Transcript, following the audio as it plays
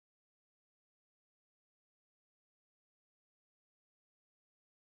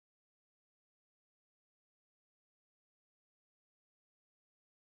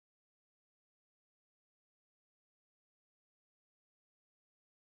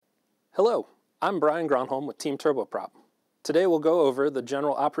Hello, I'm Brian Gronholm with Team Turboprop. Today we'll go over the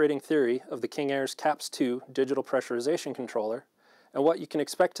general operating theory of the King Airs KAPS II digital pressurization controller and what you can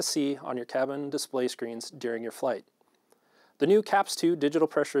expect to see on your cabin display screens during your flight. The new KAPS II digital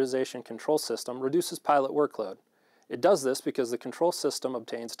pressurization control system reduces pilot workload. It does this because the control system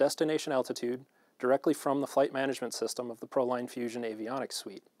obtains destination altitude directly from the flight management system of the ProLine Fusion avionics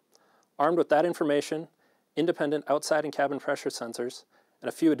suite. Armed with that information, independent outside and cabin pressure sensors, and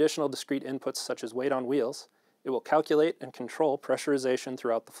a few additional discrete inputs such as weight on wheels, it will calculate and control pressurization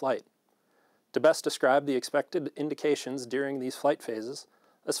throughout the flight. To best describe the expected indications during these flight phases,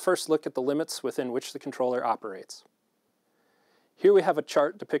 let's first look at the limits within which the controller operates. Here we have a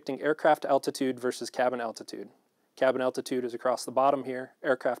chart depicting aircraft altitude versus cabin altitude. Cabin altitude is across the bottom here,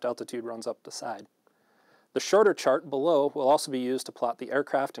 aircraft altitude runs up the side. The shorter chart below will also be used to plot the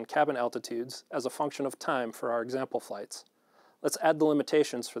aircraft and cabin altitudes as a function of time for our example flights. Let's add the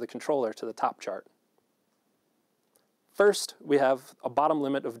limitations for the controller to the top chart. First, we have a bottom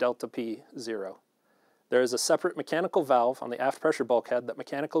limit of delta P, 0. There is a separate mechanical valve on the aft pressure bulkhead that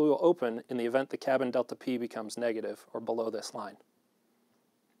mechanically will open in the event the cabin delta P becomes negative or below this line.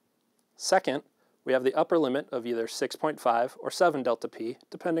 Second, we have the upper limit of either 6.5 or 7 delta P,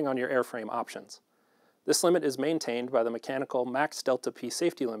 depending on your airframe options. This limit is maintained by the mechanical max delta P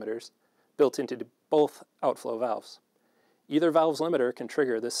safety limiters built into both outflow valves. Either valve's limiter can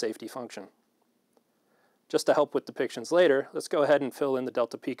trigger this safety function. Just to help with depictions later, let's go ahead and fill in the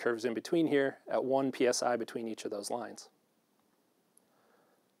delta P curves in between here at 1 psi between each of those lines.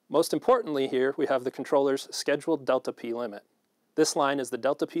 Most importantly here, we have the controller's scheduled delta P limit. This line is the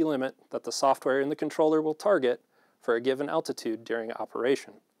delta P limit that the software in the controller will target for a given altitude during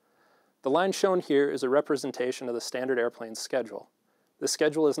operation. The line shown here is a representation of the standard airplane's schedule. This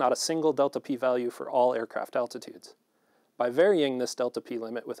schedule is not a single delta P value for all aircraft altitudes. By varying this delta P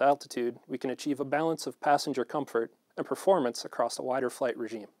limit with altitude, we can achieve a balance of passenger comfort and performance across a wider flight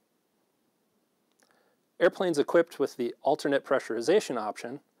regime. Airplanes equipped with the alternate pressurization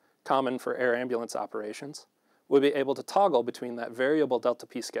option, common for air ambulance operations, will be able to toggle between that variable delta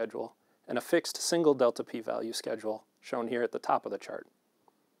P schedule and a fixed single delta P value schedule shown here at the top of the chart.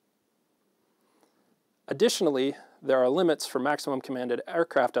 Additionally, there are limits for maximum commanded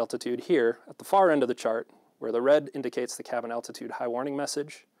aircraft altitude here at the far end of the chart, where the red indicates the cabin altitude high warning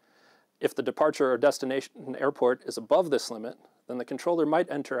message. If the departure or destination airport is above this limit, then the controller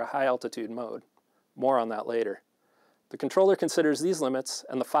might enter a high altitude mode. More on that later. The controller considers these limits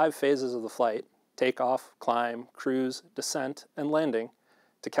and the 5 phases of the flight, takeoff, climb, cruise, descent, and landing,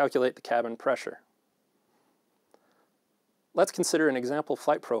 to calculate the cabin pressure. Let's consider an example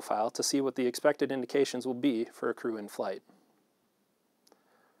flight profile to see what the expected indications will be for a crew in flight.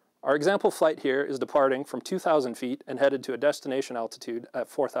 Our example flight here is departing from 2,000 feet and headed to a destination altitude at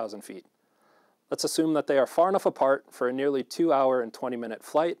 4,000 feet. Let's assume that they are far enough apart for a nearly 2-hour and 20-minute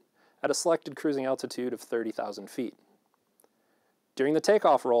flight at a selected cruising altitude of 30,000 feet. During the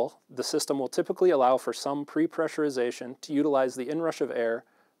takeoff roll, the system will typically allow for some pre-pressurization to utilize the inrush of air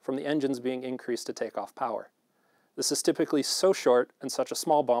from the engines being increased to takeoff power. This is typically so short and such a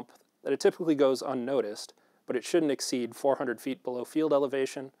small bump that it typically goes unnoticed, but it shouldn't exceed 400 feet below field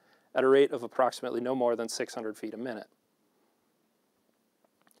elevation at a rate of approximately no more than 600 feet a minute.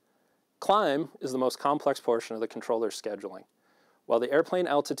 Climb is the most complex portion of the controller's scheduling. While the airplane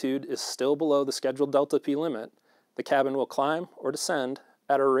altitude is still below the scheduled delta P limit, the cabin will climb or descend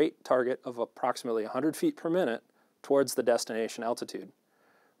at a rate target of approximately 100 feet per minute towards the destination altitude.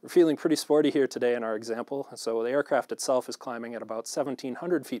 We're feeling pretty sporty here today in our example, and so the aircraft itself is climbing at about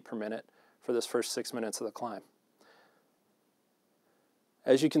 1,700 feet per minute for this first 6 minutes of the climb.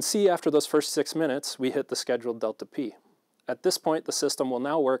 As you can see, after those first 6 minutes, we hit the scheduled delta P. At this point, the system will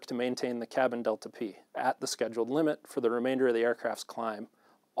now work to maintain the cabin delta P at the scheduled limit for the remainder of the aircraft's climb,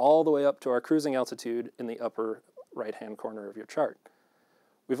 all the way up to our cruising altitude in the upper right-hand corner of your chart.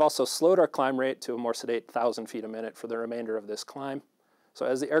 We've also slowed our climb rate to a more sedate 1,000 feet a minute for the remainder of this climb. So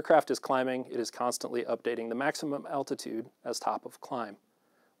as the aircraft is climbing, it is constantly updating the maximum altitude as top of climb.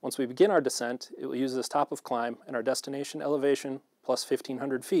 Once we begin our descent, it will use this top of climb and our destination elevation plus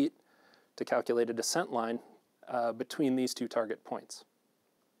 1,500 feet to calculate a descent line between these two target points.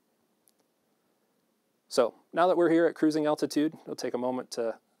 So now that we're here at cruising altitude, we'll take a moment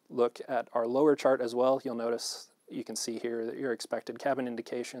to look at our lower chart as well. You'll notice, you can see here that your expected cabin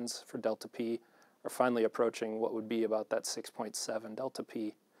indications for delta P are finally approaching what would be about that 6.7 delta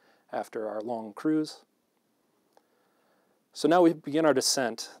P after our long cruise. So now we begin our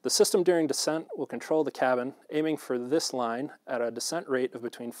descent. The system during descent will control the cabin, aiming for this line at a descent rate of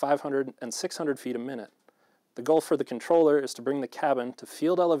between 500 and 600 feet a minute. The goal for the controller is to bring the cabin to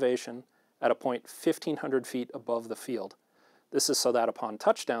field elevation at a point 1,500 feet above the field. This is so that upon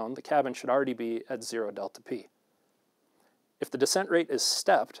touchdown, the cabin should already be at 0 delta P. If the descent rate is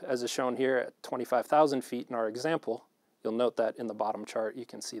stepped, as is shown here at 25,000 feet in our example, you'll note that in the bottom chart you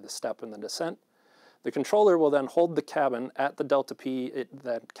can see the step in the descent. The controller will then hold the cabin at the delta P it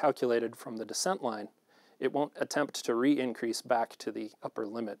then calculated from the descent line. It won't attempt to re-increase back to the upper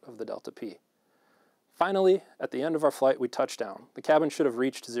limit of the delta P. Finally, at the end of our flight, we touch down. The cabin should have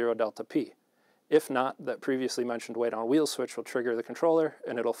reached 0 delta P. If not, that previously mentioned weight on wheel switch will trigger the controller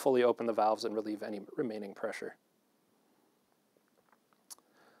and it'll fully open the valves and relieve any remaining pressure.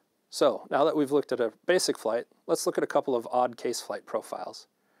 So, now that we've looked at a basic flight, let's look at a couple of odd case flight profiles.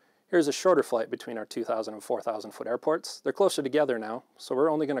 Here's a shorter flight between our 2,000 and 4,000 foot airports. They're closer together now, so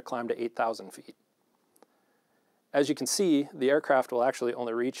we're only going to climb to 8,000 feet. As you can see, the aircraft will actually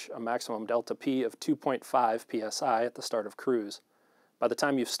only reach a maximum delta P of 2.5 psi at the start of cruise. By the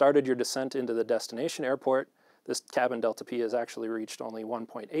time you've started your descent into the destination airport, this cabin delta P has actually reached only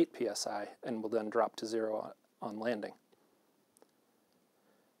 1.8 psi and will then drop to 0 on landing.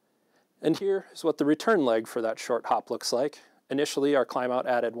 And here is what the return leg for that short hop looks like. Initially, our climb out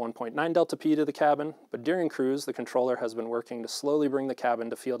added 1.9 delta P to the cabin, but during cruise, the controller has been working to slowly bring the cabin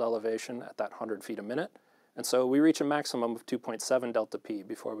to field elevation at that 100 feet a minute, and so we reach a maximum of 2.7 delta P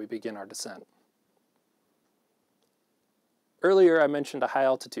before we begin our descent. Earlier, I mentioned a high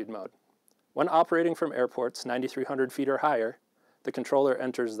altitude mode. When operating from airports 9,300 feet or higher, the controller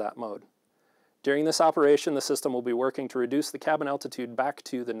enters that mode. During this operation, the system will be working to reduce the cabin altitude back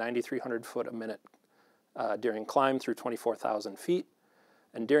to the 9,300 foot a minute during climb through 24,000 feet,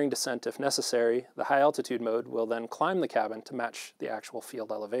 and during descent, if necessary, the high altitude mode will then climb the cabin to match the actual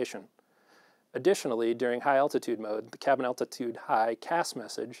field elevation. Additionally, during high altitude mode, the cabin altitude high CAS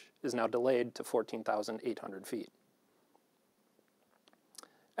message is now delayed to 14,800 feet.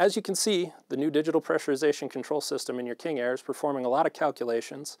 As you can see, the new digital pressurization control system in your King Air is performing a lot of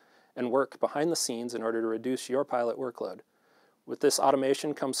calculations and work behind the scenes in order to reduce your pilot workload. With this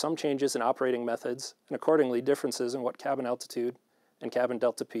automation comes some changes in operating methods, and accordingly differences in what cabin altitude and cabin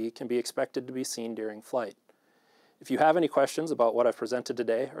delta P can be expected to be seen during flight. If you have any questions about what I've presented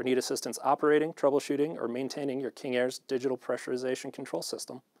today or need assistance operating, troubleshooting, or maintaining your King Air's digital pressurization control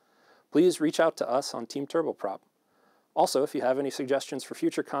system, please reach out to us on Team Turboprop. Also, if you have any suggestions for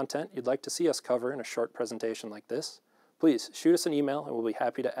future content you'd like to see us cover in a short presentation like this, please shoot us an email and we'll be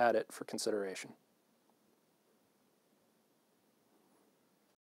happy to add it for consideration.